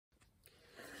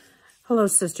Hello,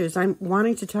 sisters. I'm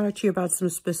wanting to talk to you about some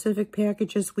specific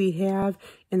packages we have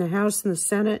in the House and the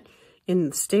Senate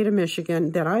in the state of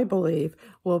Michigan that I believe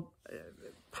will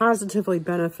positively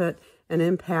benefit and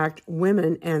impact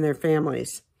women and their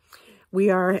families. We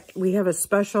have a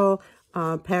special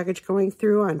package going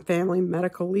through on family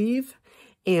medical leave,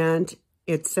 and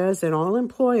it says that all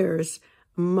employers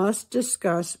must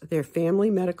discuss their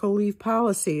family medical leave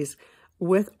policies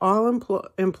with all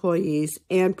employees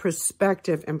and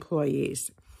prospective employees.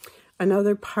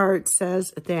 Another part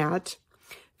says that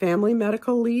Family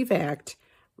Medical Leave Act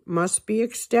must be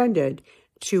extended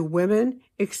to women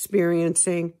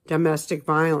experiencing domestic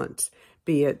violence,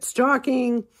 be it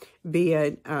stalking, be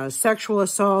it sexual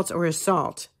assault or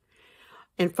assault.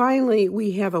 And finally,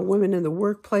 we have a Women in the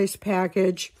Workplace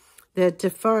package that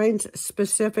defines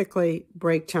specifically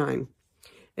break time.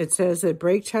 It says that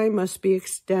break time must be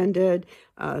extended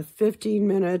 15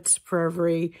 minutes for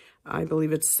every, I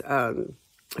believe it's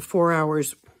 4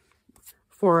 hours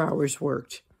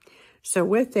worked. So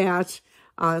with that,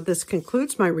 this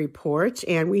concludes my report,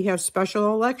 and we have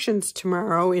special elections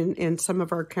tomorrow in some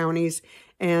of our counties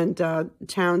and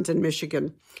towns in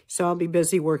Michigan. So I'll be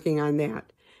busy working on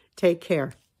that. Take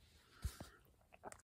care.